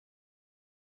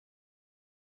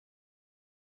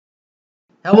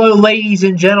Hello, ladies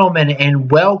and gentlemen,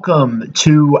 and welcome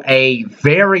to a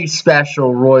very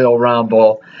special Royal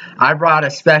Rumble. I brought a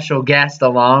special guest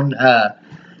along. How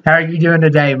are you doing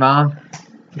today, Mom?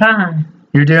 Fine.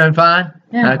 You're doing fine?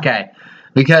 Yeah. Okay.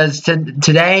 Because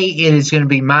today it is going to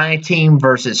be my team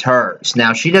versus hers.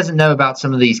 Now, she doesn't know about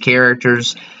some of these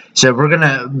characters, so we're going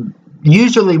to...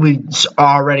 Usually we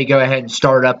already go ahead and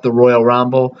start up the Royal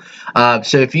Rumble.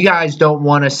 So if you guys don't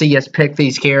want to see us pick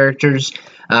these characters...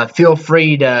 feel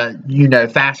free to,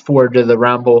 fast forward to the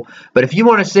Rumble. But if you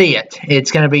want to see it,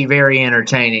 it's going to be very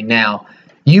entertaining. Now,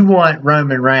 you want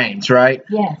Roman Reigns, right?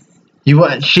 Yes.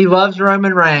 She loves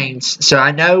Roman Reigns, so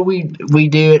I know we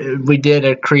did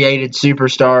a created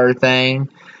superstar thing.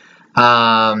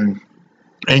 And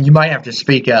you might have to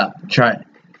speak up. Try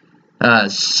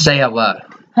say hello.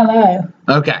 Hello.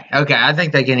 Okay. I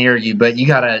think they can hear you, but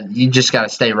you just gotta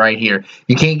stay right here.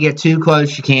 You can't get too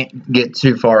close, you can't get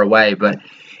too far away. But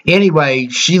anyway,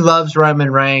 she loves Roman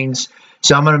Reigns,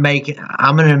 so I'm gonna make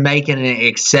an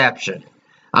exception.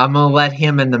 I'm gonna let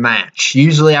him in the match.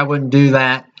 Usually I wouldn't do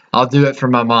that. I'll do it for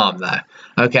my mom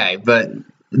though. Okay, but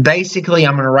basically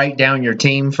I'm gonna write down your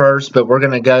team first, but we're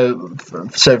gonna go.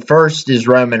 So first is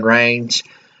Roman Reigns.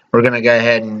 We're gonna go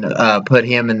ahead and put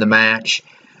him in the match.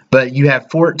 But you have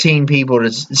 14 people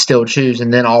to still choose,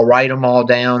 and then I'll write them all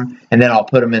down, and then I'll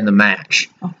put them in the match.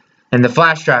 And the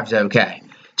flash drive's okay.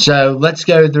 So let's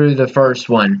go through the first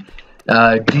one.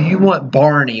 Do you want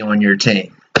Barney on your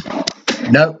team?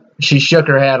 Nope. She shook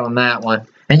her head on that one.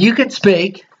 And you can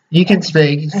speak. You can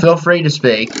speak. Feel free to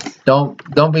speak.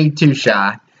 Don't be too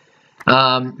shy.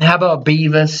 How about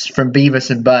Beavis from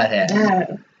Beavis and Butthead?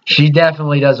 No. She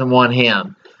definitely doesn't want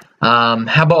him.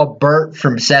 How about Bert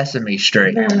from Sesame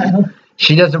Street? No.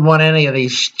 She doesn't want any of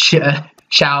these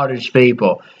childish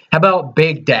people. How about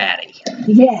Big Daddy?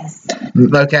 Yes.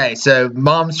 Okay, so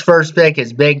Mom's first pick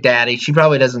is Big Daddy. She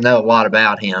probably doesn't know a lot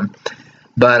about him.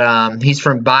 But he's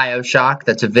from BioShock.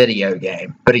 That's a video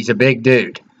game. But he's a big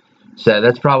dude. So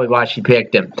that's probably why she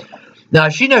picked him. Now,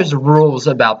 she knows the rules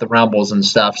about the Rumbles and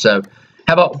stuff. So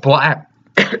how about Black...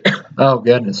 Oh,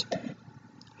 goodness.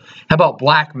 How about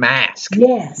Black Mask?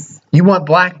 Yes. You want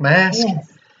Black Mask? Yes.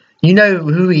 You know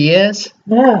who he is?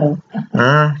 No.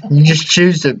 You just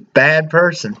choose a bad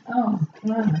person. Oh,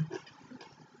 no.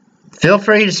 Feel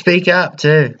free to speak up,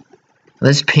 too.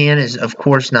 This pen is, of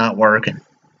course, not working.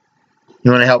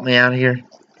 You want to help me out here?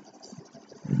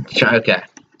 Okay.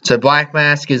 So Black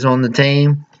Mask is on the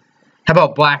team. How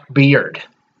about Blackbeard?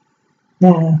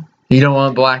 No. You don't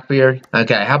want Blackbeard?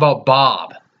 Okay. How about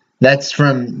Bob? That's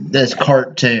from this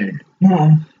cartoon.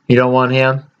 No. You don't want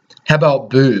him? How about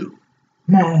Boo?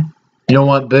 No. You don't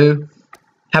want Boo?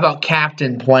 How about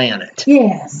Captain Planet?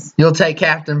 Yes. You'll take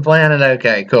Captain Planet?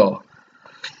 Okay, cool.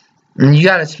 And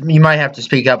you might have to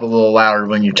speak up a little louder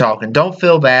when you're talking. Don't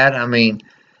feel bad. I mean,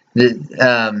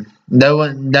 no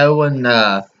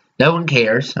one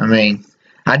cares. I mean,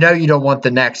 I know you don't want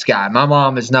the next guy. My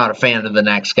mom is not a fan of the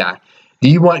next guy. Do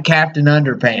you want Captain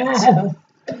Underpants? No.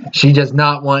 She does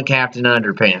not want Captain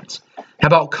Underpants. How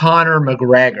about Conor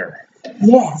McGregor?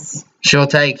 Yes. She'll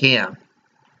take him.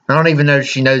 I don't even know if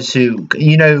she knows who...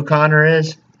 You know who Conor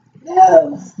is?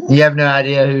 No. You have no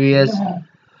idea who he is? No.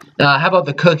 How about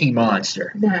the Cookie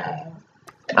Monster?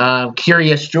 No.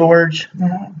 Curious George?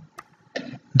 No.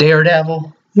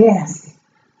 Daredevil? Yes.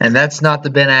 And that's not the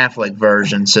Ben Affleck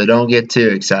version, so don't get too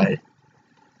excited.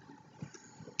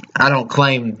 I don't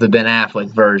claim the Ben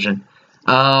Affleck version.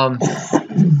 How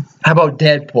about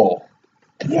Deadpool?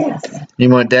 Yes. You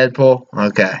want Deadpool?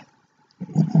 Okay.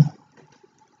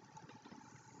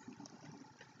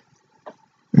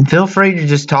 And feel free to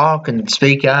just talk and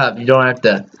speak up. You don't have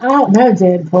to... I don't know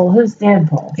Deadpool. Who's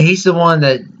Deadpool? He's the one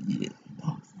that...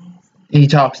 He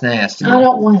talks nasty. I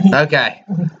don't want him. Okay.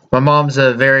 My mom's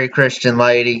a very Christian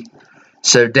lady,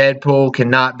 so Deadpool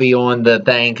cannot be on the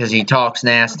thing because he talks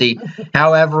nasty.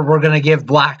 However, we're going to give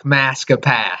Black Mask a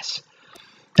pass.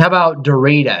 How about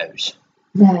Doritos?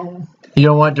 No. You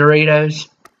don't want Doritos?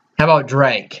 How about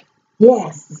Drake?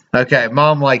 Yes. Okay,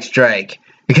 Mom likes Drake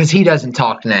because he doesn't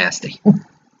talk nasty.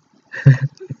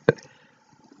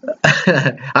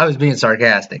 I was being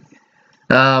sarcastic.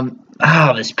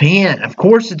 This pen. Of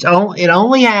course, it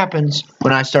only happens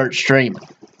when I start streaming.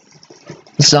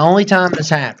 It's the only time this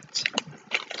happens.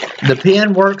 The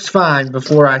pen works fine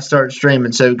before I start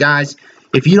streaming. So, guys,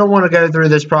 if you don't want to go through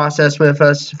this process with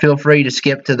us, feel free to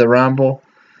skip to the Rumble.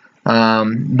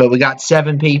 But we got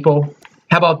 7 people.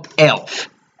 How about Elf?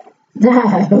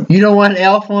 No. You don't want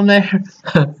Elf on there?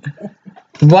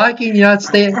 Why can you not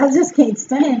stand? I just can't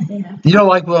stand him. You don't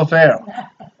like Will Ferrell?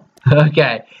 No.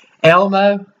 Okay.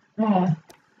 Elmo? No.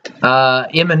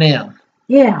 Eminem?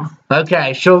 Yeah.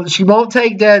 Okay, she won't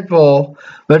take Deadpool,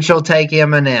 but she'll take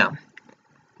Eminem.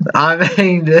 I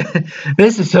mean,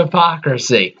 this is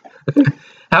hypocrisy.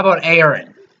 How about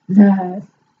Aaron? No.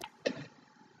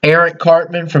 Eric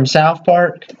Cartman from South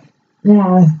Park?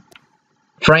 No.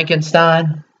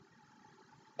 Frankenstein?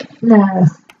 No.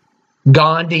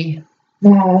 Gandhi?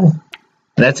 No.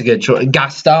 That's a good choice.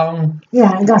 Gaston?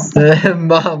 Yeah, I got some.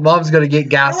 Mom's going to get I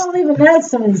Gaston. don't even know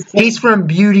some of these kids. He's from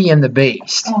Beauty and the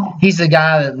Beast. Oh. He's the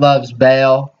guy that loves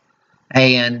Belle,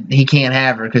 and he can't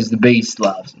have her because the Beast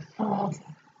loves her. Oh, okay.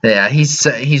 Yeah,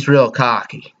 he's real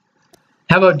cocky.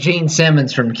 How about Gene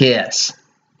Simmons from Kiss?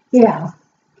 Yeah.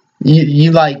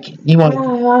 You want?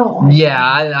 No, Yeah,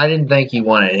 I didn't think you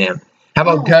wanted him. How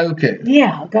about Goku?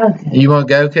 Yeah, Goku. You want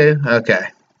Goku? Okay.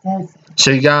 Goku.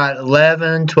 So you got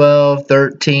 11, 12,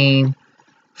 13,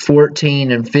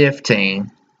 14, and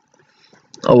 15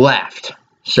 left.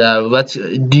 So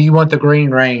do you want the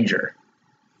Green Ranger?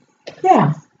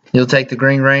 Yeah. You'll take the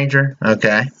Green Ranger?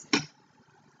 Okay.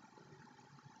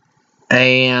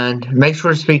 And make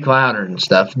sure to speak louder and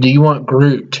stuff. Do you want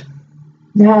Groot?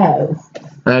 No.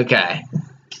 Okay.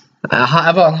 How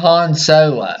about Han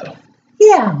Solo?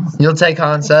 Yeah. You'll take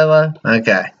Han Solo?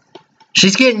 Okay.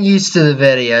 She's getting used to the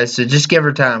video, so just give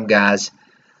her time, guys.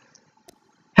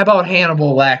 How about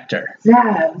Hannibal Lecter?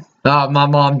 No. Oh, my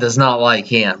mom does not like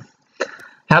him.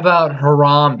 How about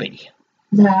Harambe?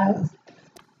 No.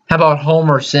 How about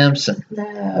Homer Simpson?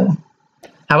 No.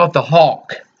 How about the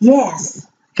Hulk? Yes.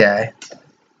 Okay.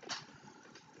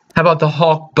 How about the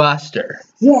Hulk Buster?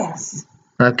 Yes.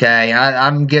 Okay,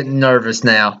 I'm getting nervous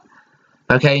now.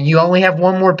 Okay, and you only have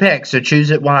one more pick, so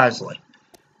choose it wisely.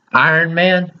 Iron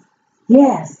Man?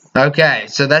 Yes. Okay,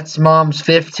 so that's Mom's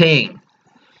 15.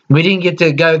 We didn't get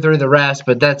to go through the rest,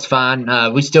 but that's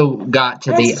fine. We still got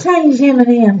to Let's change him and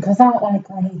him, because I don't like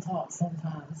when he talks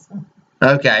sometimes.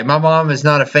 Okay, my mom is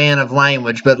not a fan of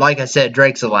language, but like I said,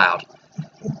 Drake's allowed.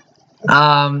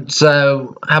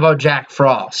 So how about Jack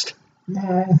Frost?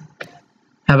 No.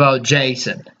 How about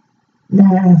Jason?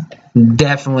 No.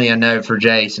 Definitely a no for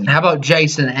Jason. How about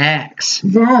Jason X?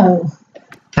 No.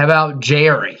 How about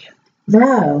Jerry?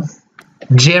 No.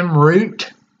 Jim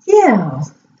Root? Yeah.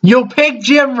 You'll pick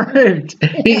Jim Root.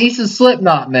 He's a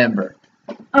Slipknot member.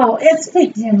 Oh, it's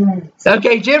Big Jim Root.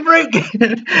 Okay, Jim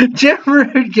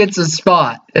Root gets a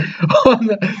spot.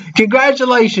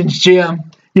 Congratulations, Jim.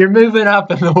 You're moving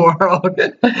up in the world.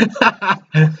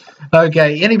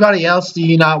 Okay, anybody else do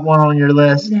you not want on your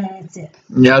list? No, that's it.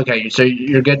 Okay, so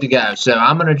you're good to go. So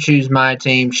I'm going to choose my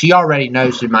team. She already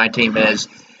knows who my team is.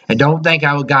 And don't think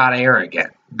I got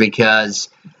arrogant, because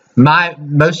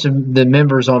most of the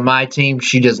members on my team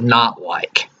she does not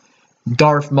like.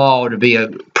 Darth Maul to be a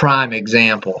prime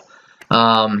example.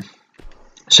 So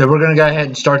we're going to go ahead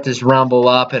and start this Rumble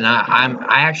up. And I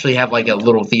actually have like a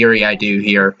little theory I do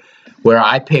here, where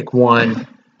I pick one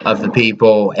of the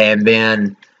people and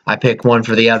then I pick one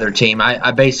for the other team.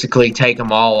 I basically take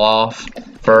them all off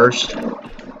first.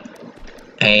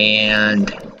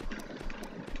 And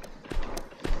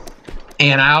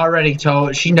I already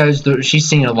told, she knows, she's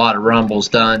seen a lot of Rumbles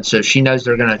done, so she knows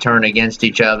they're going to turn against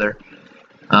each other.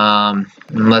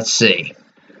 Let's see.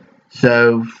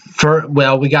 So,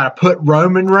 we got to put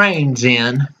Roman Reigns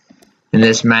in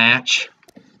this match.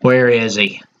 Where is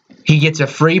he? He gets a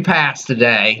free pass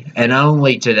today, and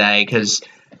only today, because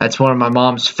that's one of my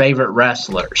mom's favorite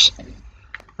wrestlers.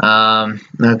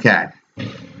 Okay.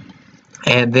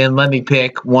 And then let me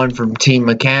pick one from Team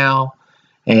Mccal.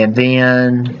 And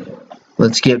then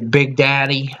let's get Big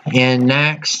Daddy in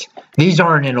next. These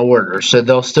aren't in order, so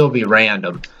they'll still be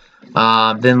random.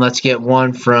 Then let's get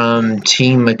one from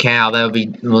Team Mccal. That'll be,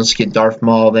 let's get Darth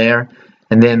Maul there.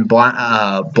 And then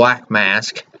Black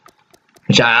Mask,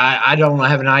 which I don't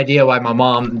have an idea why my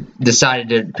mom decided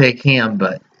to pick him,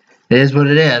 but it is what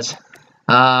it is.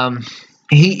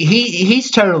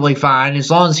 He's totally fine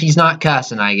as long as he's not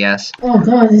cussing, I guess. Oh,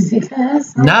 God, is he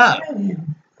cuss? No.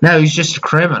 No, he's just a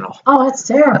criminal. Oh, that's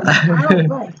terrible. I don't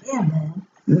like him, man.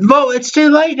 Well, it's too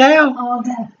late now. Oh,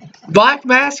 okay. Black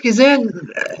Mask is in.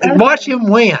 Watch him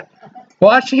win.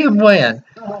 Watch him win.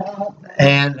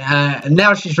 And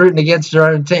now she's rooting against her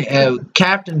own team.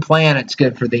 Captain Planet's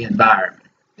good for the environment.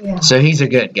 Yeah. So he's a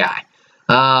good guy.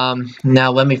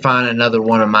 Now let me find another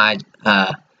one of my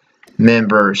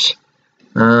members.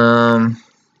 Let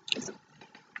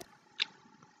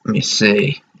me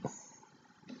see.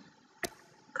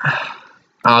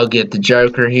 I'll get the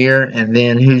Joker here, and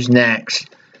then who's next?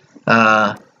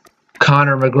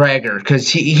 Conor McGregor, because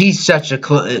he's such a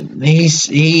he's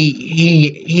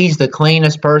the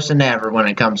cleanest person ever when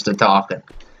it comes to talking.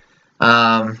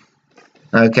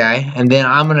 Okay, and then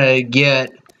I'm gonna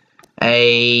get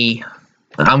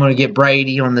I'm going to get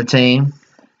Brady on the team.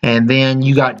 And then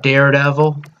you got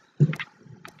Daredevil.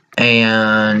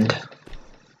 And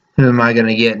who am I going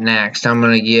to get next? I'm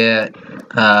going to get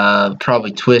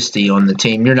probably Twisty on the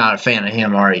team. You're not a fan of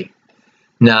him, are you?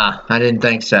 Nah, I didn't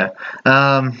think so.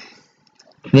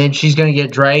 Then she's going to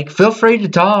get Drake. Feel free to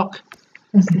talk.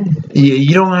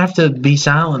 You don't have to be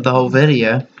silent the whole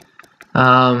video.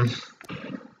 And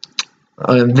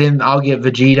then I'll get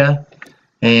Vegeta.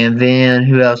 And then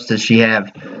who else does she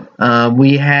have?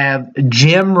 We have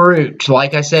Jim Root.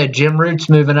 Like I said, Jim Root's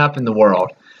moving up in the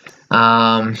world.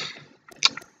 And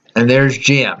there's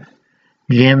Jim.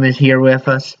 Jim is here with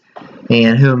us.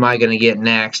 And who am I going to get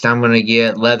next? I'm going to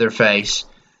get Leatherface.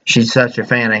 She's such a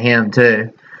fan of him,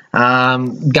 too.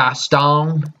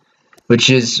 Gaston,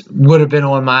 which would have been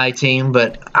on my team,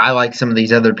 but I like some of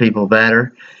these other people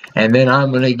better. And then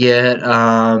I'm going to get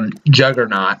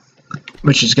Juggernaut,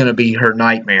 which is going to be her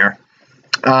nightmare.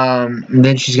 And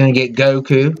then she's going to get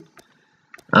Goku.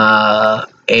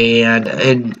 And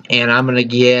I'm going to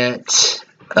get,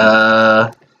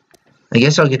 I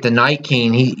guess I'll get the Night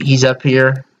King. He's up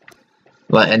here.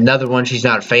 Another one she's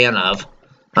not a fan of.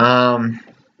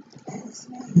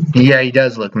 Yeah, he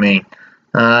does look mean.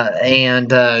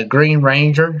 And Green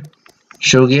Ranger,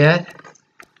 she'll get.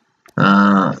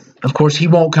 Of course, he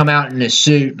won't come out in his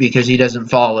suit because he doesn't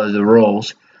follow the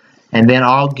rules. And then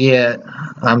I'll get,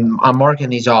 I'm marking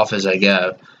these off as I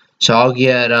go. So I'll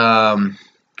get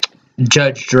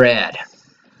Judge Dredd.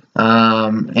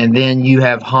 And then you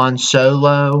have Han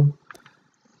Solo.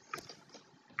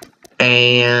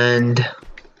 And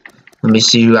let me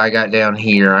see who I got down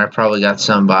here. I probably got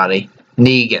somebody.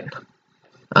 Negan.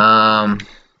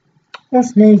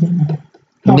 What's Negan?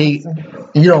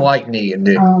 You don't like Negan,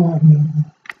 do you? I don't like Negan.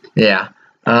 Yeah.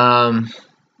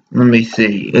 Let me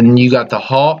see. And you got the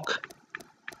Hawk.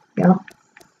 Yeah.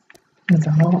 That's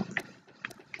a Hawk.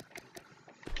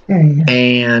 There you go.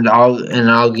 And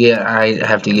I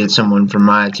have to get someone from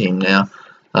my team now.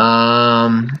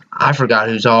 I forgot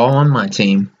who's all on my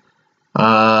team.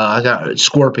 I got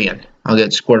Scorpion. I'll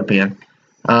get Scorpion.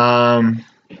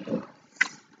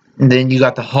 Then you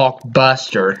got the Hawk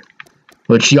Buster,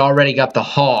 which you already got the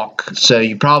Hawk, so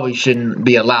you probably shouldn't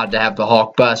be allowed to have the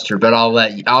Hawk Buster, but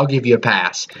I'll give you a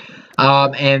pass.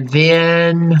 And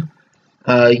then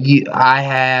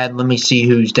let me see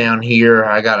who's down here.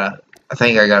 I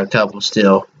think I got a couple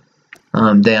still.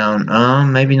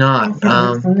 Down. Maybe not.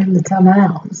 For them to come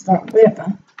out and start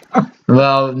whipping.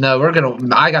 Well, no,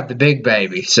 I got the big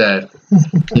baby, so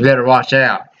you better watch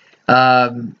out.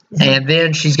 And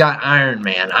then she's got Iron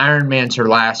Man. Iron Man's her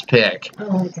last pick.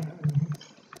 Oh, okay.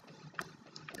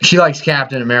 She likes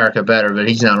Captain America better, but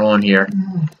he's not on here.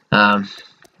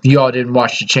 You all didn't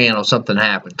watch the channel. Something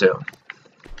happened to him.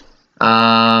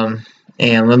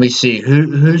 And let me see.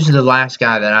 Who's the last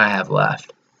guy that I have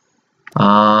left?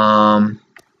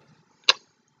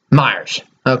 Myers.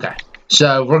 Okay.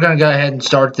 So we're going to go ahead and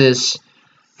start this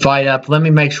fight up. Let me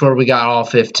make sure we got all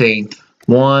 15.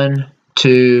 1,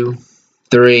 2,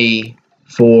 3,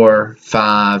 4,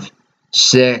 5,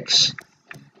 6,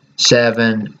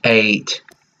 7, 8,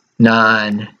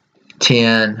 9,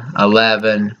 10,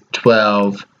 11,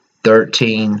 12,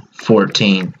 13,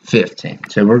 14, 15.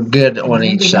 So we're good on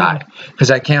each side because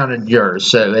I counted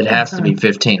yours, so it has to be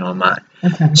 15 on mine.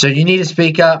 Okay. So you need to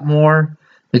speak up more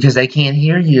because they can't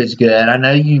hear you as good. I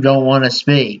know you don't want to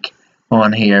speak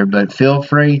on here, but feel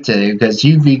free to because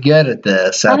you'd be good at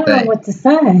this, I think. I don't know what to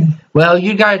say. Well,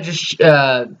 you guys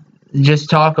just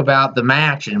talk about the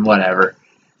match and whatever,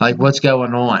 like what's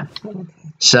going on. Okay.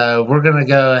 So we're going to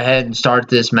go ahead and start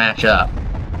this match up.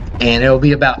 And it'll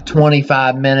be about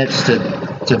 25 minutes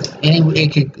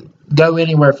it could go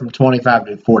anywhere from 25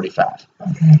 to 45.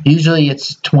 Okay. Usually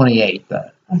it's 28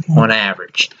 though, Okay. on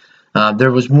average.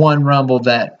 There was one Rumble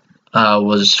that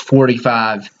was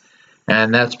 45,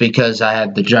 and that's because I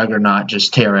had the Juggernaut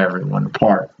just tear everyone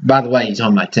apart. By the way, he's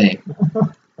on my team.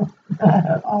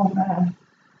 Oh, man.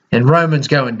 And Roman's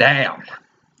going down.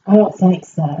 I don't think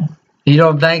so. You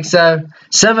don't think so?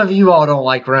 Some of you all don't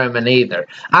like Roman either.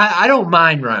 I don't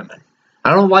mind Roman.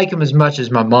 I don't like him as much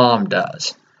as my mom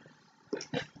does.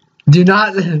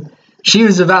 She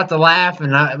was about to laugh,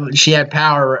 and she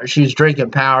was drinking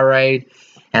Powerade,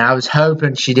 and I was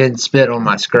hoping she didn't spit on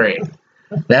my screen.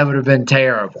 That would have been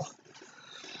terrible.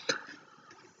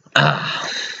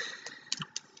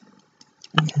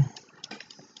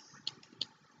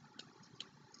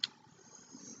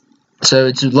 So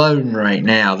it's loading right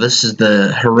now. This is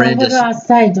the horrendous. What do I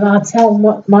say? Do I tell them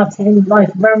what my team, like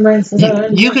Roman Reigns is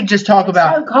doing? You could just talk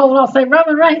about chokehold. I'll say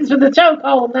Roman Reigns with the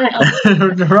chokehold now.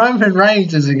 Roman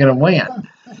Reigns isn't going to win.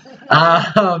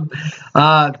 No,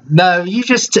 you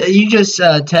just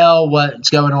tell what's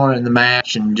going on in the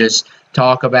match and just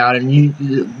talk about it.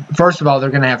 And first of all,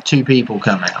 they're going to have 2 people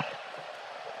come out.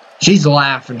 She's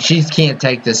laughing. She can't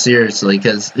take this seriously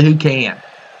because who can?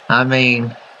 I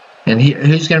mean, and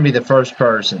who's going to be the first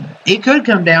person? It could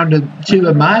come down to 2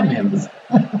 of my members.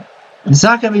 It's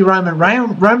not going to be Roman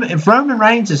Reigns. If Roman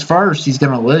Reigns is first, he's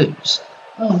going to lose.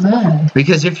 Oh, no.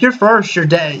 Because if you're first, you're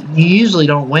dead. You usually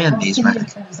don't win these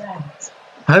matches.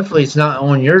 Hopefully, it's not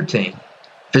on your team.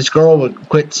 If this girl would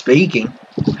quit speaking,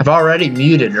 I've already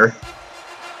muted her.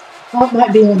 Well, it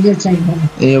might be on your team.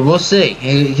 Yeah, we'll see.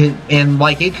 And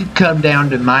like, it could come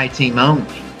down to my team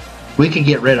only. We could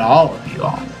get rid of all of you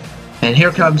all. And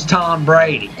here comes Tom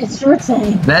Brady. It's your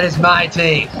team. That is my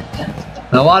team.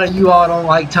 A lot of you all don't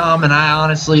like Tom, and I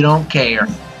honestly don't care.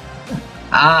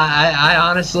 I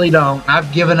honestly don't.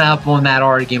 I've given up on that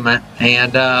argument,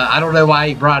 and I don't know why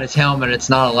he brought his helmet. It's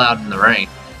not allowed in the ring.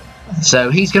 So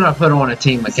he's going to put on a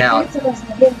Team Mccal.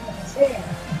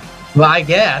 Well, I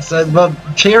guess. Well,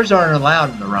 chairs aren't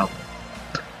allowed in the Rumble.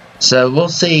 So we'll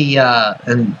see,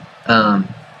 and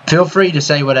feel free to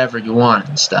say whatever you want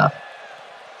and stuff.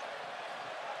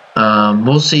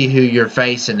 We'll see who you're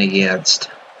facing against.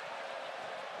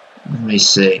 Let me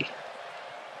see.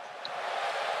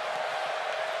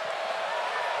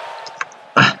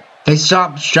 They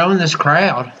stopped showing this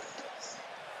crowd.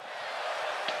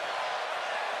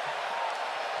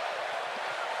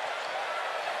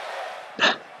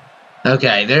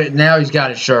 Okay, now he's got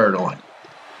his shirt on.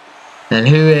 And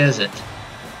who is it?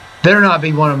 Better not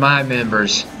be one of my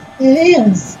members. It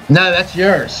is. No, that's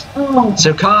yours. Oh.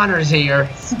 So Connor's here.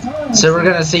 So we're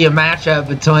going to see a matchup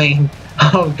between...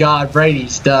 Oh, God,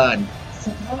 Brady's done.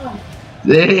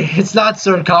 It's not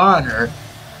Sir Connor.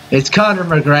 It's Conor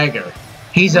McGregor.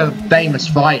 He's a famous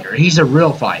fighter. He's a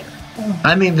real fighter.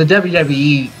 I mean, the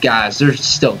WWE guys, they're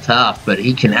still tough, but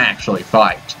he can actually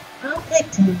fight. I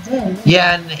picked him, too.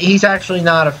 Yeah, and he's actually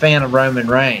not a fan of Roman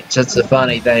Reigns. That's the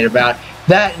funny thing about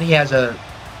that, and he has a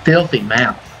filthy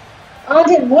mouth. I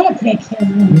didn't want to pick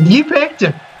him. You picked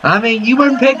him. I mean, you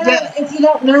wouldn't pick that. If you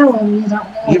don't know him, you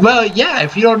don't know him. Well, yeah,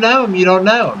 if you don't know him, you don't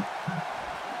know him.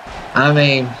 I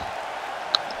mean,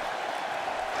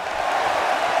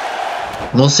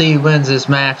 we'll see who wins this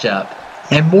matchup.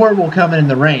 And more will come in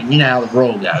the ring. You know how the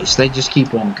rule goes. They just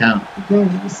keep on coming.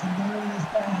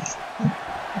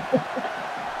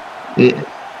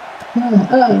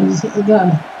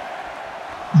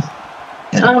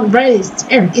 Tom Brady's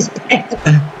tearing his pants.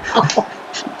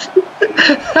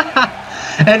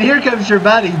 And here comes your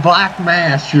buddy, Black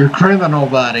Mass, your criminal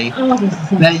buddy. Oh,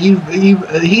 that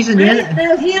he's an. I didn't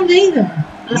know him either.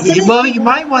 Well, you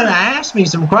might want to ask me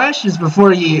some questions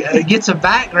before you get some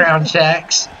background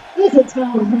checks. Look at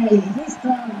Tom Brady. He's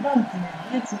throwing both now.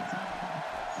 That's it.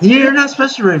 You're not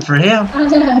supposed to root for him. I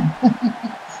know.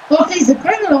 Well, if he's a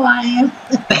criminal, I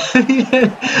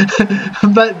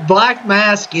am. But Black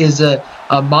Mask is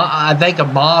I think a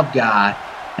mob guy,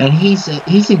 and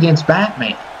he's against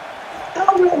Batman.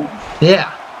 Oh, really?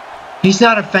 Yeah, he's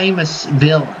not a famous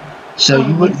villain, so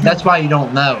you would. That's why you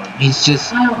don't know him. He's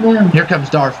just. I don't know. Here comes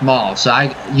Darth Maul. So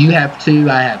you have 2,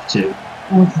 I have 2. Okay,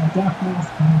 Darth Maul.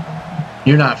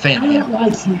 You're not a fan of him. I don't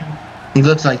like him. He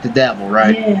looks like the devil,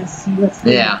 right? Yes, he looks.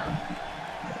 Yeah.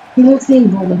 He looks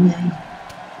evil to me.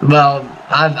 Well,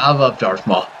 I love Darth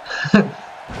Maul.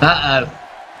 Uh-oh.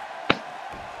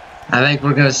 I think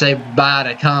we're going to say bye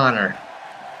to Connor.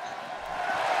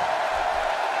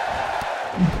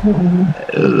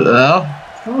 Well.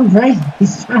 Tom Brady,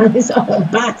 he's trying his own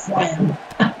backslam.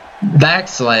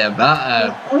 Backslam,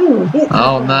 uh-oh.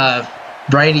 Oh, no.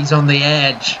 Brady's on the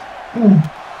edge.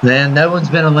 Man, no one's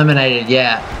been eliminated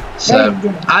yet. So,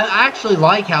 I actually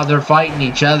like how they're fighting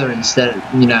each other instead of,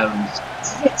 you know.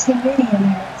 Too many in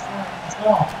there.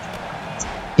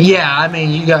 Yeah, I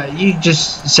mean, you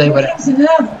just say what.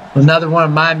 Another one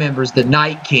of my members, the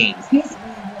Night King.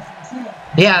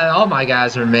 Yeah, all my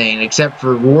guys are mean except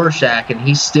for Rorschach, and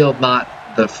he's still not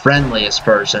the friendliest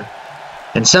person.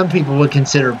 And some people would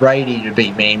consider Brady to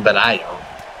be mean, but I don't.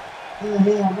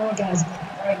 Yeah, one guy's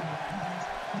Brady.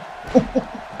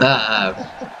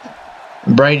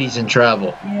 Brady's in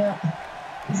trouble. Yeah,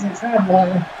 he's in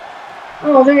trouble.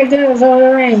 Oh, there he goes on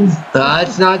the ring.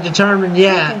 It's not determined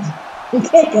yet.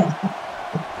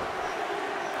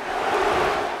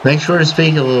 Make sure to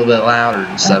speak a little bit louder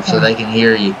and stuff so they can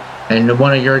hear you. And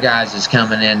one of your guys is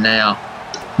coming in now.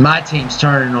 My team's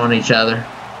turning on each other.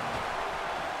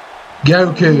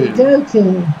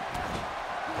 Goku.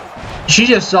 She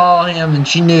just saw him and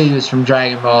she knew he was from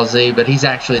Dragon Ball Z, but he's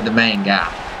actually the main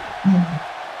guy.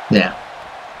 Yeah.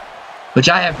 Which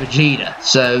I have Vegeta,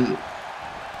 so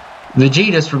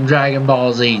Vegeta's from Dragon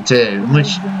Ball Z too.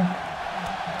 Which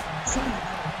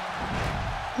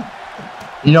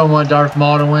you don't want Darth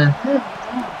Maul to win?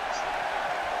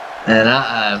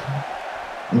 And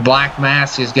Black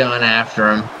Mask is going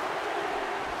after him.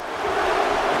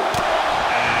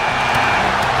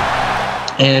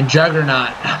 And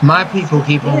Juggernaut, my people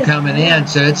keep on coming in,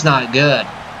 so it's not good.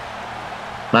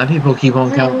 My people keep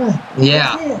on coming.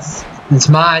 Yeah, it's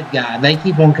my guy. They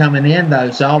keep on coming in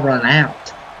though, so I'll run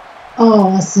out. Oh,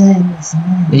 I see.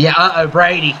 Yeah,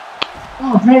 Brady.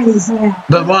 Oh, Brady's out.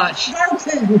 But watch.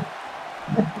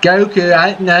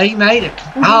 Goku, no, he made it.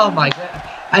 Oh my God.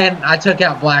 And I took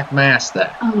out Black Mask though.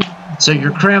 So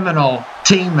your criminal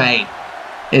teammate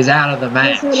is out of the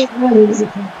match.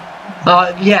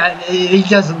 Yeah, he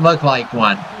doesn't look like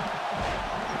one.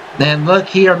 And look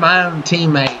here, my own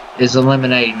teammate is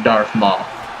eliminating Darth Maul.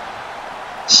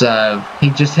 So he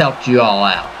just helped you all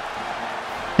out.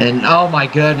 And oh my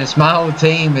goodness, my whole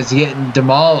team is getting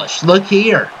demolished. Look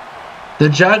here, the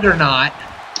Juggernaut.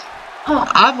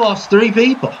 I've lost 3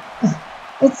 people.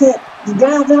 What's it? The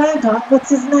guy that I got, what's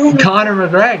his name? Conor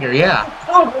McGregor, yeah.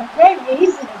 Conor McGregor,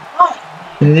 he's in a fight.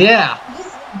 Yeah. He's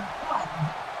in a fight.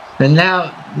 And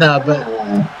now, no, but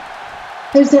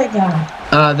who's that guy?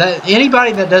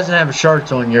 Anybody that doesn't have a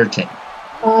shirts on your team.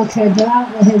 Okay, but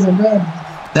I don't know his red.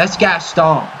 That's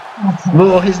Gaston. Okay.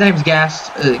 Well, his name's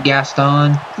Gaston,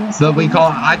 but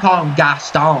I call him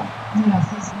Gaston.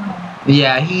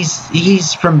 Yeah,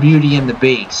 he's from Beauty and the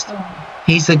Beast.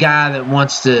 He's the guy that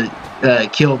wants to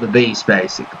kill the Beast,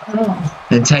 basically,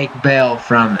 and take Belle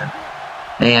from him.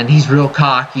 And he's real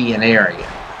cocky and arrogant.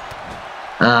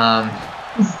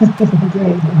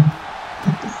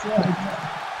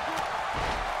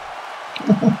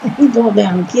 He's going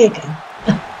down and kicking.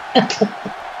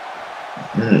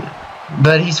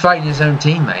 But he's fighting his own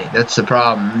teammate. That's the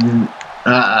problem.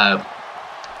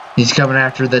 He's coming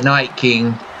after the Night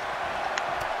King.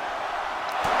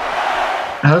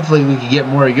 Hopefully we can get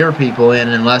more of your people in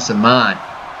and less of mine.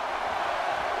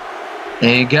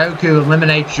 And Goku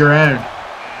eliminates your own.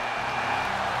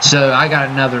 So I got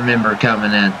another member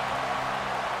coming in.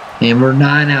 And we're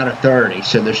 9 out of 30,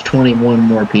 so there's 21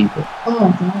 more people.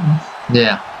 Oh, gosh.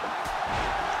 Yeah.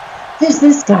 Who's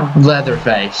this guy?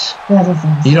 Leatherface.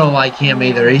 Leatherface. You don't like him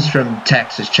either. He's from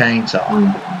Texas Chainsaw.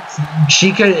 Oh,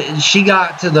 She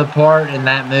got to the part in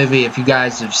that movie, if you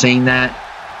guys have seen that,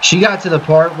 she got to the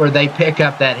part where they pick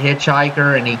up that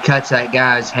hitchhiker and he cuts that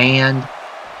guy's hand,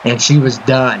 and she was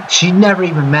done. She never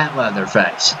even met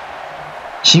Leatherface.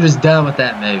 She was done with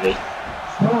that movie.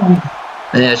 Oh.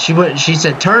 Yeah, she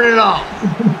said, "Turn it off."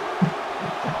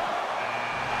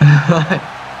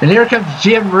 And here comes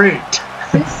Jim Root.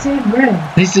 Who's Jim Root?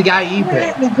 He's the guy you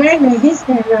picked. McGregor, he's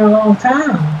been there a long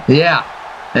time. Yeah,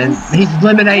 and he's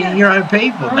eliminating your own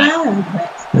people now. I know,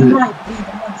 but he might be the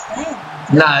one standing.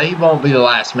 No, he won't be the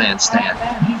last man standing.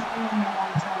 He's been there a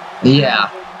long time. Yeah.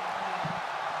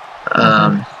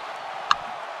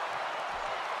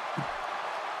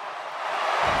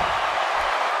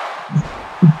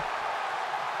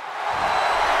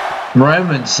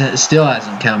 Roman still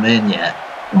hasn't come in yet.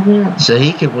 So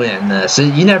he could win this. So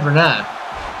you never know.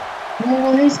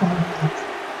 Well, he's going to win.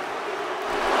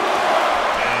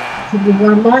 Could be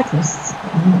one Michaels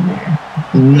in there.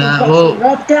 No, well,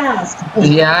 rough guys.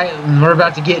 Yeah, we're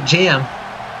about to get Jim.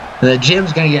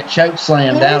 Jim's going to get choke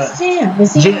slammed out. Where's Jim?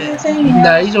 Is he on your team?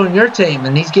 No, he's on your team,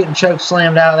 and he's getting choke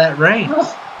slammed out of that ring. Oh.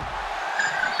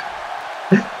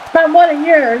 From one of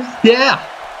yours? Yeah.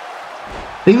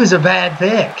 He was a bad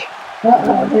pick.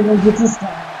 Uh-oh, they will get this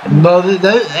guy. Well,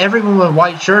 everyone with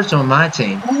white shirts on my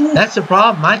team. That's the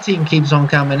problem. My team keeps on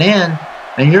coming in,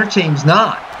 and your team's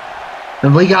not.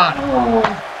 And we got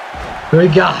it. We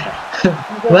got it.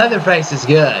 Leatherface is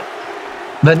good.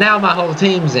 But now my whole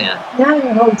team's in. Now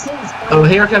your whole team's in. Oh,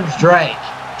 here comes Drake.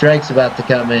 Drake's about to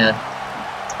come in.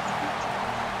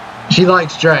 She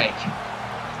likes Drake.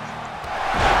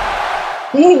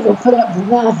 He ain't gonna put up with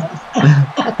nothing.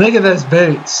 Look at those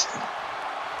boots.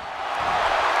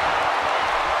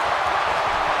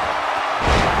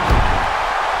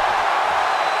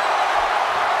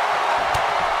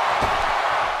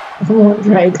 Come on,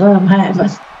 Drake, let him have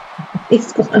it.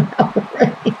 He's going out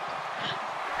already.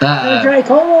 Drake,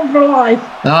 hold on for life.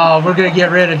 Oh, we're going to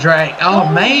get rid of Drake.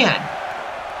 Oh, man.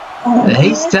 Oh,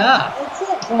 he's tough. That's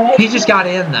it, Drake. He just got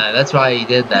in, though. That's why he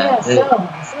did that.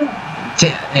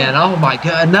 Yeah, And, oh, my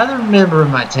God, another member of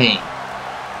my team.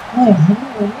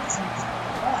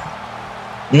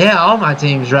 Yeah, all my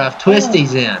team's rough.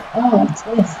 Twisty's in. Oh,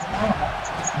 Twisty.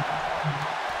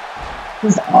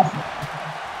 He's awful.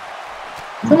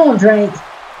 Come on, Drake.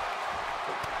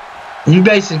 You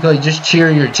basically just cheer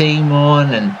your team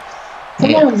on, and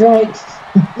Come on, Drake.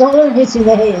 Don't let him hit you in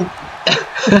the head.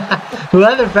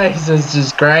 Leatherface is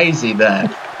just crazy, though.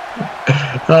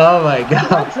 Oh, my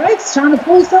God. Drake's trying to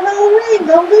pull something out of the ring.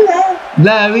 Don't do that.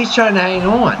 No, he's trying to hang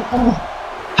on.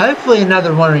 Hopefully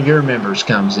another one of your members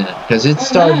comes in, because it's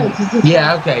starting.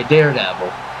 Yeah, okay,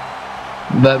 Daredevil.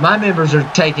 But my members are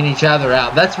taking each other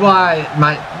out. That's why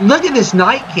look at this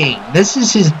Night King. This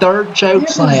is his third choke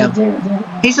slam.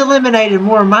 He's eliminated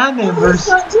more of my members.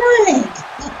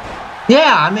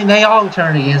 Yeah, I mean they all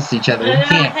turn against each other. I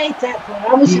hate that part.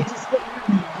 I wish you just put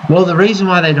your name. Well, the reason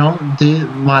why they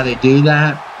do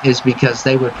that is because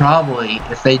they would probably,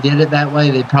 if they did it that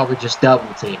way, they'd probably just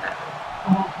double team it.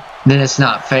 Then it's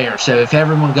not fair. So if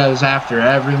everyone goes after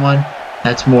everyone,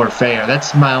 that's more fair.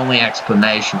 That's my only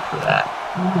explanation for that.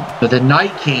 But the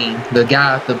Night King, the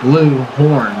guy with the blue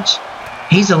horns,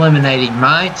 he's eliminating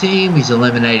my team, he's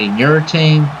eliminating your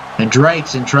team, and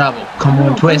Drake's in trouble. Come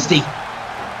on, Twisty.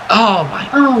 Oh, my.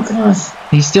 Oh, gosh.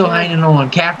 He's still hanging on.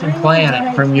 Captain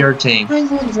Planet from your team. Hang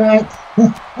on, Drake.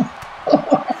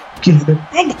 That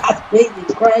guy's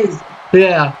beating crazy.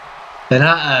 Yeah.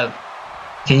 And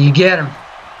can you get him?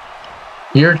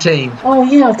 Your team. Oh,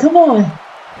 yeah, come on.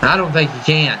 I don't think you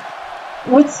can.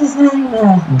 What's his name?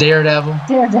 Daredevil.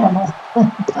 Daredevil.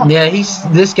 Yeah,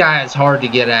 this guy is hard to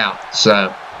get out,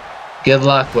 so good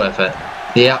luck with it.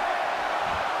 Yep.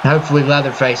 Hopefully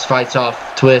Leatherface fights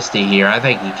off Twisty here. I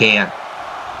think he can.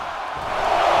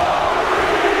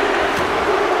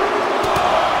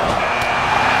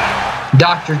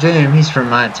 Dr. Doom, he's from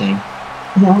my team.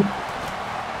 No.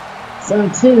 So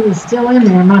 2 is still in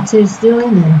there. My 2's still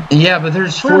in there. Yeah, but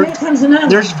there's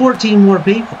 14 more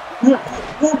people.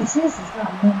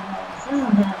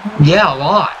 Yeah, a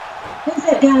lot. Who's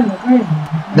that guy in the green?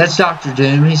 That's Dr.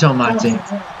 Doom. He's on my team.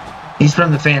 He's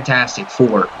from the Fantastic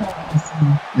Four.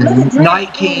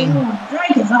 Night King.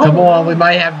 Come on, we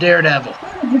might have Daredevil.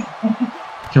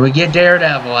 Can we get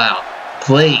Daredevil out?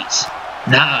 Please.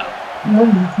 No. No,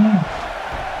 you can't.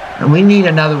 And we need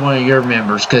another one of your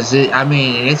members, because, I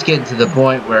mean, it's getting to the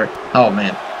point where, oh,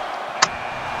 man.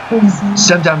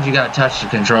 Sometimes you got to touch the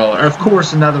controller. Of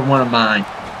course, another one of mine.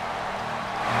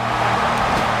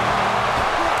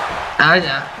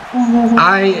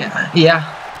 Yeah.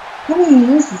 How many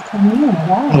losses coming in?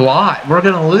 A lot. We're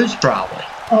going to lose, probably.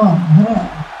 Oh, man.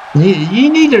 You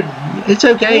need to. It's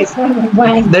okay.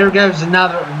 There goes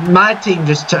another. My team's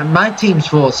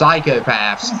full of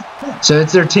psychopaths, so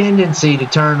it's their tendency to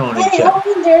turn on each other.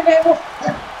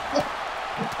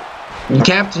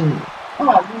 Captain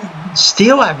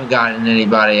still haven't gotten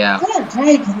anybody out.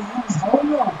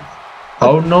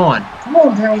 Holding on. Come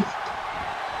on, Drake.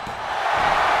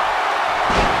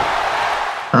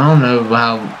 I don't know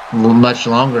how much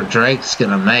longer Drake's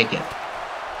gonna make it.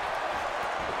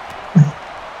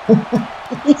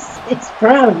 He's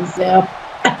proud of himself.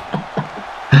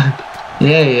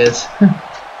 Yeah, he is.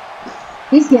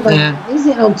 He's getting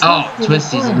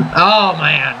Twisty's. Oh,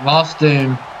 man. Lost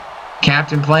Doom.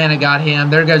 Captain Planet got him.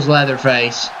 There goes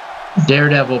Leatherface.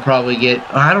 Daredevil will probably get.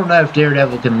 I don't know if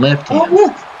Daredevil can lift him. Oh,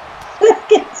 look.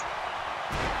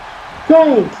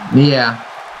 Great. Yeah.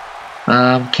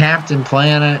 Captain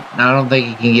Planet. I don't think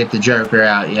he can get the Joker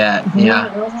out yet. Yeah.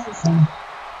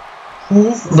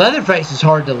 Leatherface is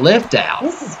hard to lift out.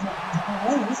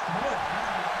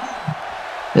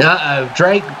 Uh-oh,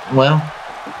 Drake, well,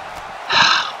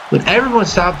 would everyone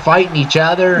stop fighting each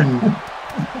other and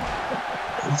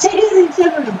chasing each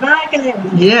other in the back and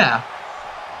everything? Yeah.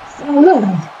 So look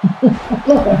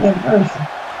at that person.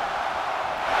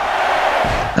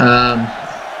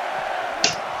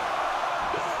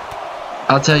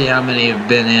 I'll tell you how many have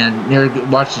been in. Here,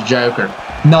 watch the Joker.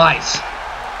 Nice.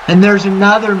 And there's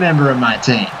another member of my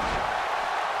team.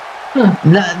 No,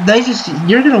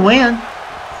 you're gonna win.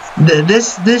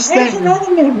 This There's thing.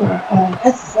 another member.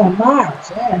 That's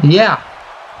Myers. Yeah. Yeah.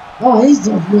 Oh, he's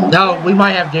doing good. No, we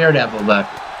might have Daredevil though.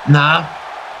 No.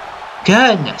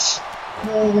 Goodness.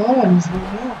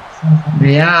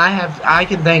 Yeah, I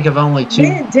can think of only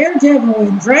 2. Daredevil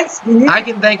and Drake's been in. I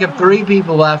can think of 3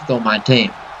 people left on my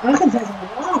team. I can think of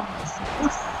a lot.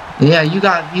 Yeah, you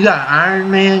got Iron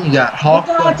Man, you got Hawk.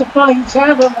 We're going to fight each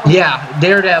other. Yeah,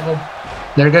 Daredevil.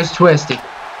 There goes Twisty.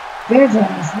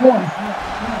 Daredevil's one.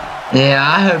 Yeah,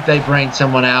 I hope they bring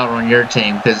someone out on your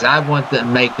team, because I want them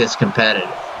to make this competitive.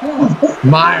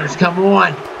 Myers, come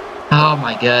on. Oh,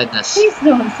 my goodness. He's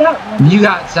doing something. You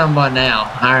got someone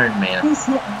now, Iron Man. He's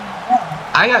hitting me.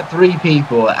 I got 3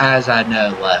 people, as I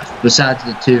know, left, besides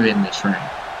the 2 in this ring.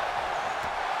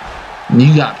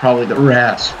 You got probably the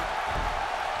rest.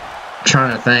 I'm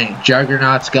trying to think.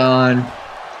 Juggernaut's gone.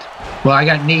 Well, I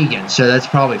got Negan, so that's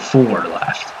probably 4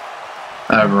 left.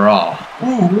 overall.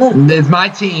 Man, look. If my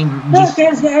team. Look,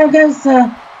 there goes.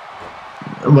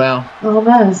 Well.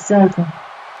 Almost circle.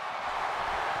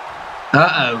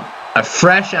 Uh-oh. A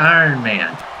fresh Iron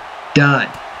Man. Done.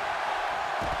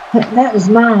 That was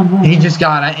mine. He just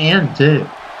got an N, too.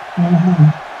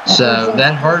 So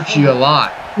that hurts you a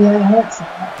lot. Yeah, it hurts a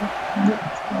lot.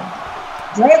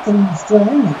 Draken's still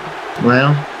in it.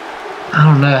 Well, I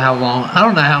don't know how long. I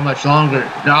don't know how much longer.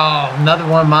 Oh, another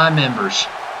one of my members.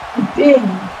 Big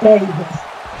baby.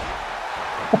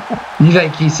 You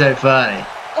think he's so funny?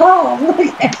 Oh, look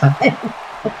at him.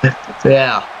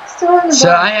 Yeah.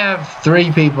 So I have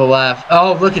 3 people left.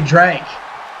 Oh, look at Drake.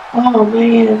 Oh,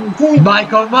 man. Dude.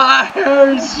 Michael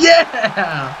Myers.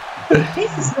 Yeah.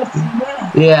 He's nothing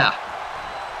bad. Yeah.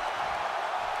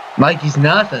 Mikey's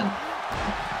nothing.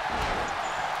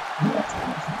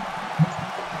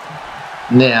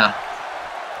 Yeah.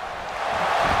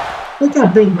 Look how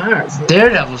big Myers is.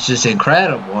 Daredevil's just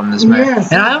incredible in this match.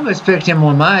 Yes. And I almost picked him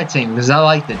on my team because I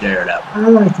like the Daredevil. I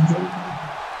like the Daredevil.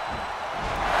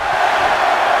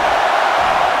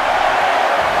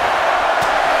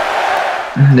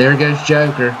 There goes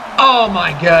Joker. Oh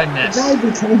my goodness. The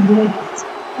baby came out.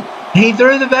 He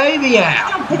threw the baby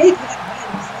out.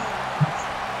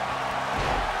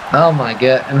 Oh my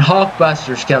god. And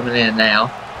Hulkbuster's coming in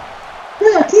now.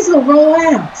 Look, he's going to roll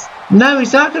out. No,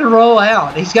 he's not going to roll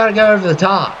out. He's got to go over the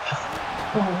top.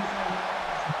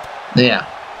 Yeah.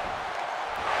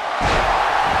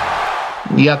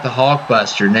 You got the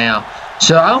Hulkbuster now.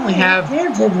 So I only have...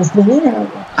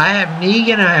 I have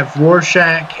Negan, I have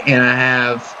Rorschach, and I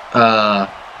have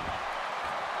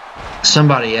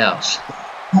somebody else.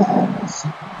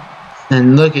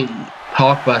 And look at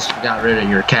Hulkbuster got rid of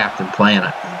your Captain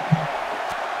Planet.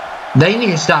 They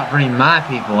need to stop bringing my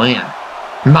people in.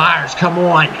 Myers, come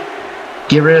on.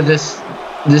 Get rid of this.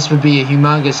 This would be a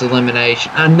humongous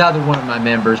elimination. Another one of my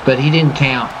members, but he didn't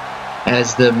count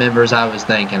as the members I was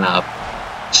thinking of.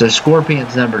 So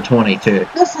Scorpion's number 22.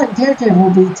 Looks like Daredevil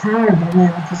will be tired by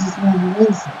now because he's going to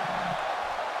release it.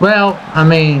 Well, I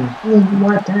mean... He'll be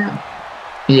wiped out.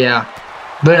 Yeah.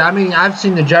 But, I mean, I've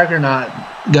seen the Juggernaut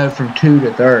go from 2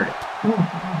 to 30.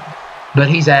 But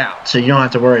he's out, so you don't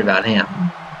have to worry about him.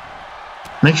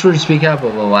 Make sure you speak up a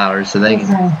little louder so they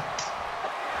can...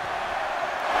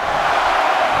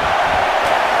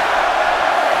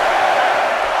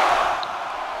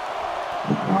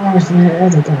 And the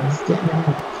other guys getting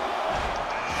out.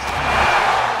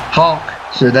 Hawk,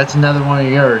 so that's another one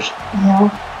of yours. Yeah.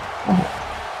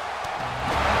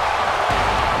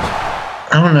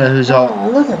 I don't know who's all. Oh,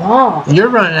 look at Hawk. You're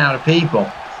running out of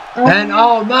people. And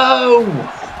oh no!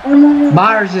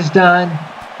 Myers is done.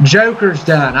 Joker's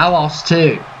done. I lost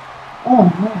 2. Oh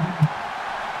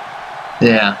no.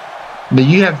 Yeah. But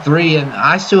you have 3 and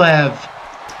I still have.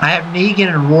 I have Negan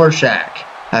and Rorschach,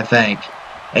 I think.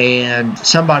 And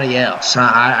somebody else.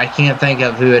 I can't think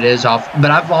of who it is off,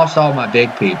 but I've lost all my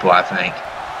big people, I think.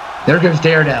 There goes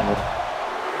Daredevil.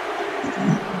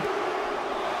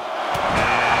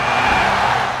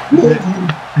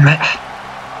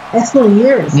 That's what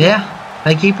yours. Yeah,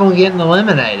 they keep on getting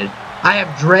eliminated. I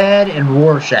have Dread and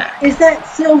Rorschach. Is that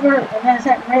silver and is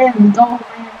that red and gold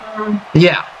red?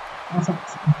 Yeah. I thought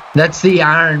so. That's the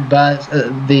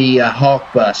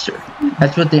Hulkbuster.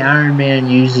 That's what the Iron Man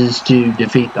uses to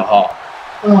defeat the Hulk.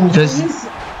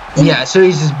 Yeah, so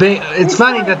he's just big. It's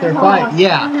funny that they're fighting.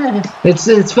 Yeah,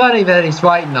 it's funny that he's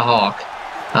fighting the Hulk.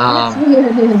 That's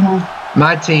weird, isn't it?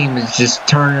 My team is just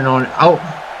turning on. Oh,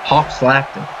 Hulk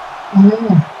slapped him.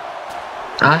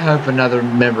 I hope another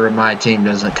member of my team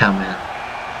doesn't come in.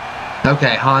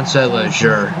 Okay, Han Solo's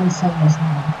sure.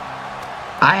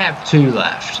 I have 2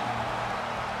 left.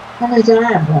 How many do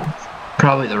I have left?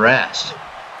 Probably the rest.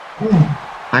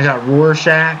 I got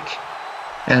Rorschach,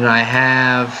 and I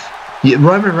have...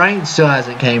 Roman Reigns still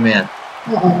hasn't came in.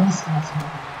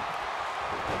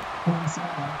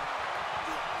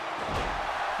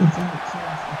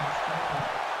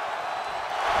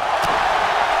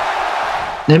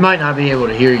 They might not be able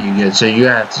to hear you good, so you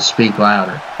have to speak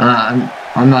louder.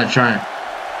 I'm not trying.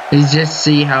 It's just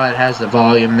see how it has the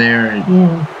volume there,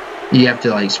 and you have to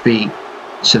like speak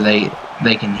so they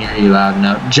can hear you loud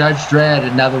enough. Judge Dredd,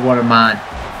 another one of mine.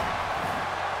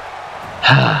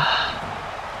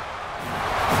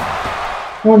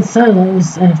 One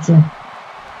Solo's after.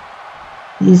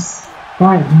 He's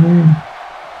fighting, man.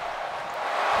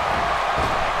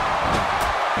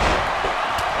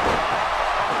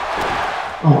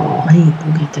 Oh, he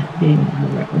can get that big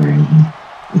one right.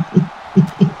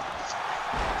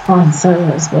 Han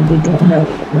Solo's gonna be going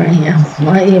over the ring.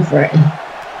 I'm afraid.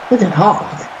 Look at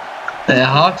Hawk. Yeah,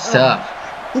 Hawk's tough.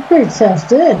 He's pretty tough,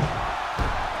 dude.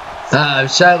 Uh-oh,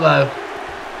 Solo.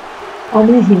 I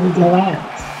knew he would go out.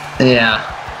 Yeah.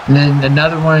 And then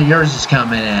another one of yours is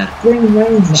coming in. Green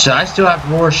Ranger. So I still have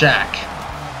Rorschach.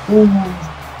 Green Ranger.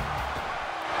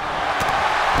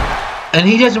 And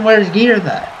he doesn't wear his gear,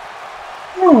 though.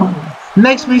 Oh.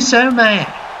 Makes me so mad.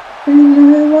 I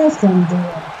didn't know who was going to do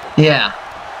it. Yeah.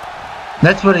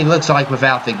 That's what he looks like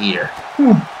without the gear.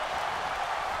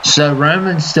 So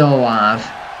Roman's still alive.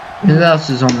 Who else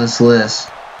is on this list?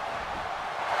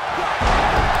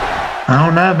 I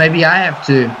don't know. Maybe I have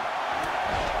to.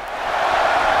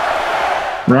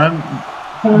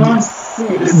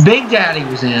 Big Daddy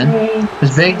was in.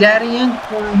 Was Big Daddy in?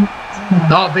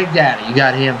 Oh, Big Daddy. You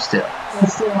got him still.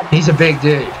 He's a big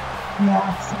dude.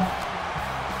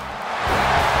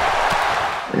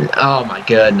 Oh my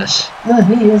goodness. Oh,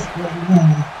 he is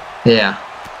good. Yeah.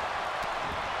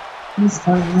 He's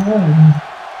fighting over.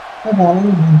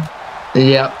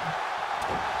 Yep.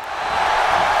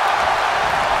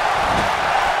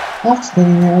 Hawk's been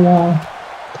in there a while.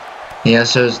 Yeah,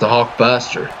 so is the Hawk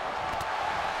Buster.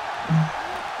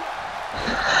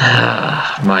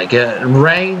 My God.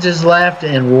 Reigns is left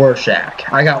and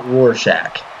Rorschach. I got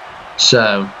Rorschach.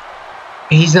 So,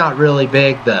 he's not really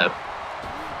big though.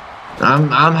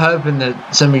 I'm hoping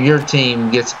that some of your team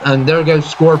gets... And there goes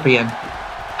Scorpion.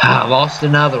 I lost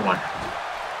another one.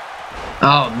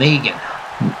 Oh, Negan.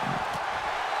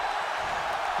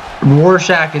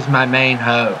 Rorschach is my main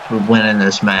hope of winning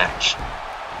this match.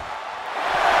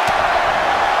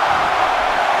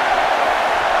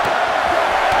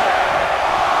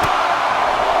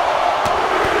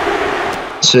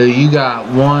 So you got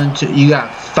you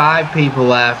got 5 people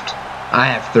left. I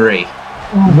have 3.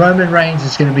 Roman Reigns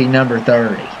is going to be number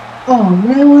 30. Oh,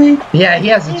 really? Yeah, he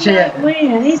has a chance.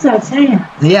 He's got a chance.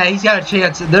 Yeah, he's got a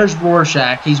chance. There's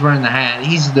Rorschach. He's wearing the hat.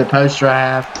 He's the poster I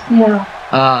have. Yeah.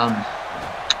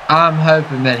 I'm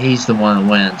hoping that he's the one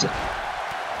that wins it.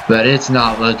 But it's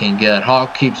not looking good.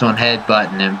 Hawk keeps on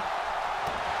headbutting him.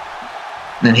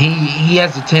 And he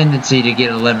has a tendency to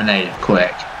get eliminated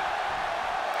quick.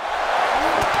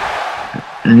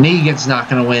 Negan's not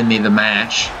going to win me the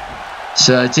match.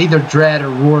 So it's either Dredd or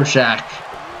Rorschach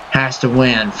has to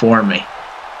win for me.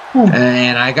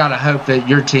 And I got to hope that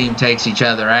your team takes each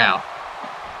other out.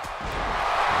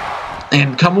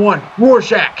 And come on,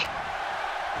 Rorschach.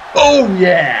 Oh,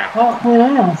 yeah. Hawk went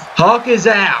out. Hawk is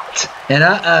out. And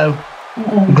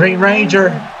Green Ranger,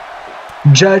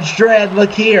 Judge Dredd,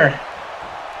 look here.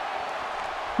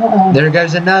 There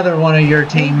goes another one of your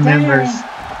team members.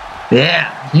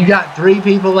 Yeah, you got 3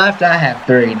 people left. I have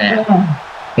 3 now.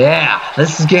 Yeah,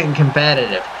 this is getting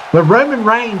competitive. But Roman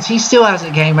Reigns, he still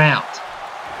hasn't came out.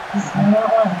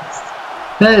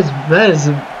 That is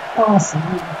awesome.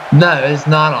 No, it's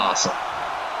not awesome.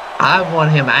 I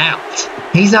want him out.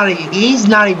 He's not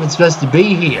even supposed to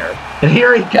be here. And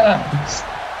here he comes.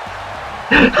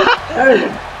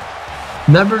 30.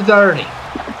 Number 30.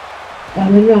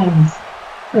 Roman Reigns.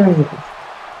 30.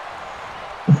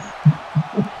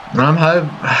 I'm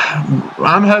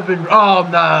hoping, oh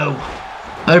no,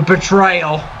 a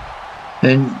betrayal.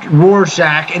 And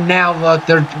Rorschach, and now look,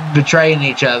 they're betraying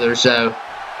each other, so,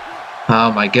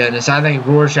 oh my goodness, I think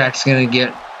Rorschach's going to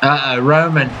get,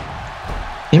 Roman,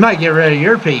 he might get rid of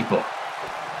your people.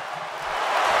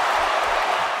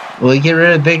 Will he get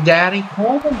rid of Big Daddy?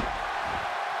 Roman,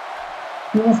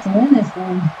 he wants to win this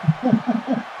one.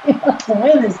 He wants to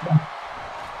win this one.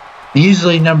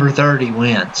 Usually number 30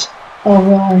 wins. Oh,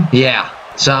 really? Yeah,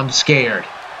 so I'm scared.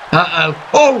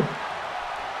 Oh!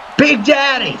 Big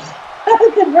Daddy!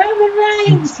 Look at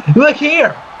Roman Reigns! Look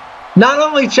here! Not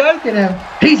only choking him,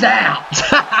 he's out!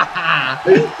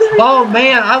 Oh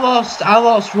man, I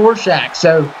lost Rorschach,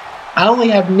 so I only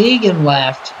have Negan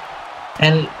left,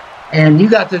 and you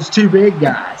got those 2 big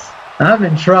guys. I'm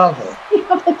in trouble.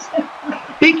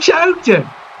 He choked him!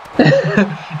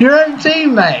 Your own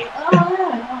teammate!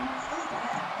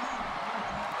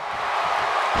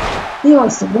 He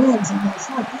wants to win, so it's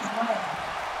like he's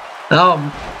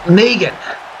winning. Negan.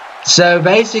 So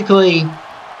basically,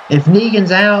 if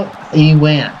Negan's out, you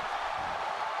win.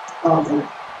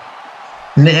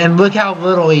 And look how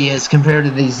little he is compared to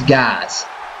these guys.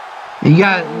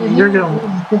 You're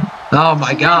gonna. Oh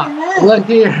my God! Look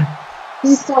here.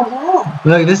 He's so low.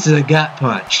 Look, this is a gut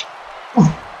punch.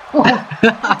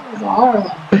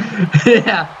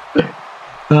 Yeah.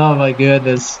 Oh my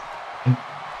goodness.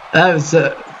 That was.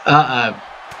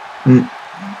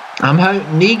 I'm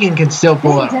hoping Negan can still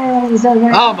pull it.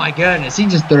 Oh my goodness, he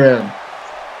just threw him.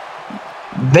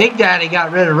 Big Daddy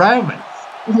got rid of Roman.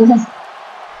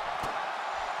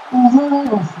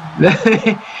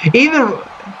 Either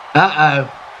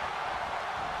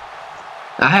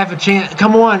I have a chance.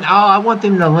 Come on. Oh, I want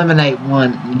them to eliminate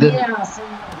one. Yeah, so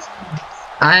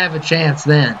I have a chance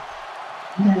then.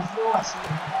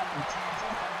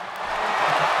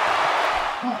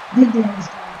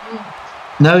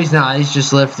 No, he's not. He's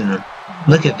just lifting him.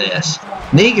 Look at this.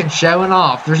 Negan's showing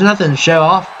off. There's nothing to show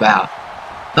off about.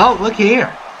 Oh, look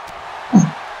here.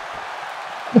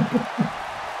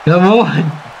 Come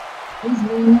on.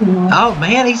 Oh,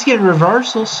 man, he's getting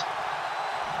reversals.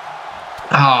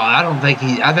 Oh, I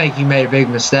think he made a big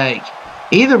mistake.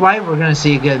 Either way, we're going to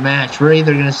see a good match. We're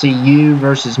either going to see you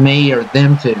versus me or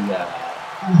them two.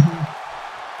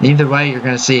 Either way, you're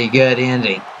going to see a good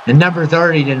ending. And number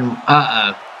 30 didn't...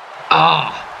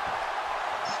 Oh.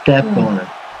 Stepped on him.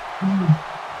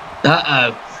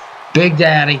 Big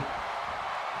Daddy.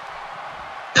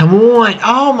 Come on.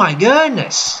 Oh, my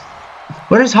goodness.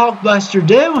 What is Hulkbuster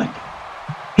doing?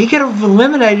 He could have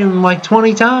eliminated him like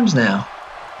 20 times now.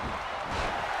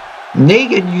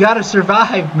 Negan, you got to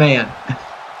survive, man.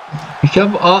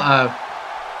 Come,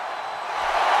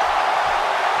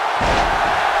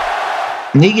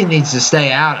 Negan needs to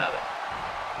stay out of it.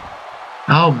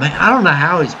 Oh, man. I don't know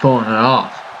how he's pulling it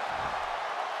off.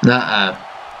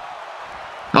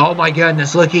 Oh, my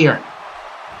goodness. Look here.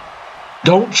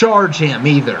 Don't charge him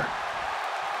either.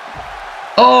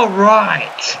 All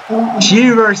right. It's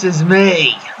you versus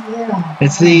me.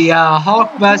 It's the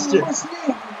Hulkbuster.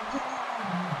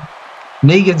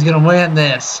 Negan's going to win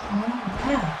this.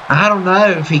 I don't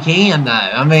know if he can, though.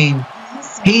 I mean,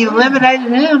 he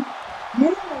eliminated him.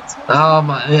 Oh,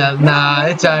 my. Yeah, nah,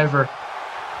 it's over.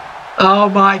 Oh,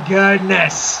 my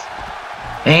goodness.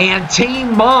 And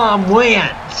Team Mom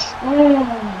wins.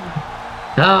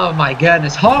 Oh, my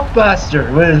goodness.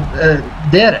 Hulkbuster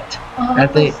did it.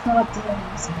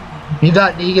 You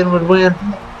thought Negan would win?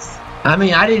 I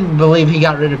mean, I didn't believe he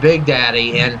got rid of Big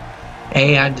Daddy,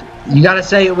 and you got to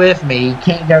say it with me. You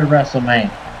can't go to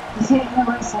WrestleMania. You can't go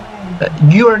to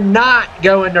WrestleMania. You are not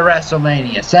going to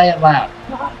WrestleMania. Say it loud.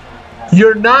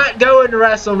 You're not going to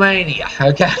WrestleMania,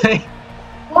 okay?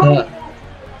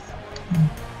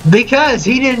 Because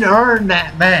he didn't earn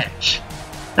that match.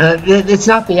 It's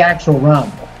not the actual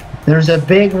Rumble. There's a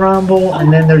big Rumble,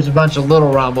 and then there's a bunch of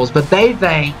little Rumbles, but they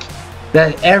think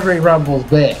that every Rumble's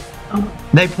big.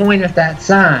 They point at that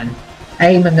sign,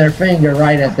 aiming their finger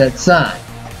right at that sign.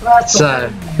 So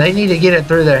they need to get it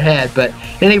through their head. But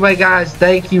anyway, guys,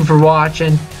 thank you for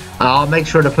watching. I'll make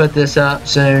sure to put this up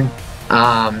soon.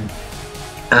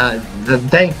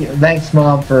 Thanks,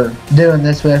 Mom, for doing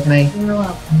this with me. You're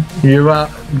welcome. You're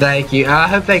welcome. Thank you. I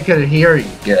hope they could hear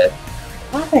you good.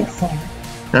 I think so.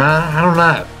 I don't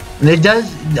know. It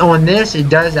does on this. It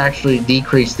does actually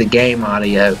decrease the game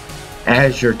audio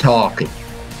as you're talking.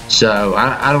 So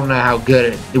I don't know how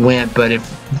good it went, but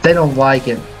if they don't like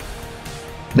it,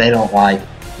 they don't like it.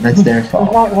 That's their fault.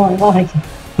 They might want to like it.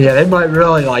 Yeah, they might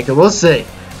really like it. We'll see.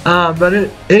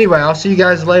 Anyway, I'll see you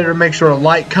guys later. Make sure to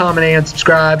like, comment, and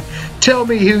subscribe. Tell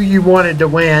me who you wanted to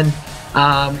win.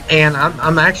 And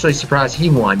I'm actually surprised he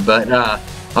won. But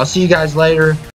I'll see you guys later.